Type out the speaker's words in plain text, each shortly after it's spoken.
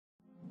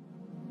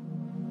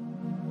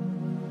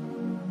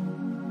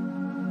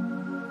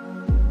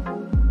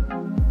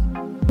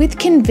With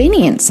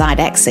convenient side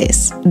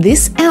access,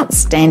 this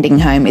outstanding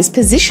home is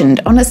positioned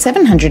on a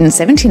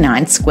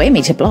 779 square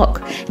metre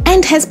block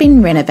and has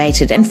been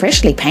renovated and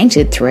freshly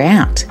painted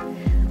throughout.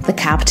 The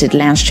carpeted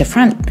lounge to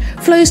front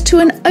flows to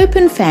an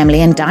open family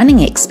and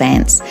dining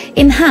expanse,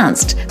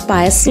 enhanced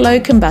by a slow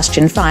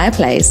combustion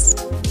fireplace.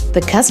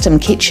 The custom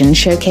kitchen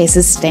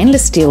showcases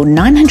stainless steel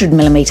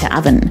 900mm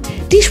oven,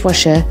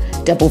 dishwasher,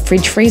 double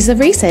fridge freezer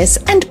recess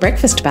and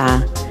breakfast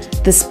bar.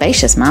 The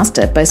spacious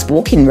master boasts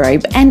walk-in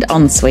robe and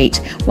ensuite,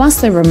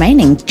 whilst the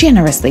remaining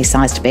generously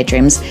sized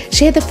bedrooms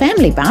share the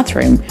family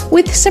bathroom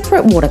with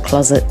separate water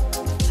closet.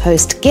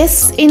 Host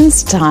guests in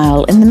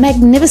style in the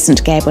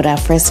magnificent gabled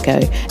alfresco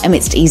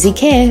amidst easy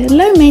care,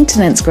 low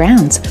maintenance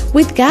grounds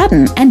with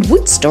garden and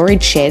wood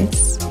storage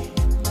sheds.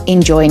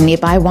 Enjoy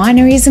nearby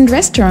wineries and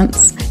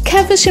restaurants,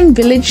 Caversham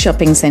Village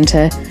Shopping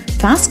Centre,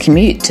 fast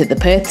commute to the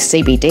Perth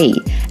CBD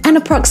and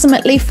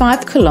approximately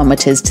 5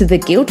 kilometres to the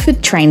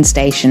Guildford train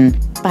station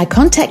by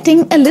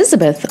contacting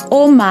Elizabeth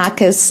or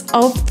Marcus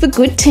of the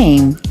Good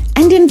Team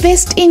and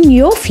invest in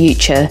your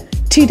future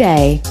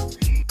today.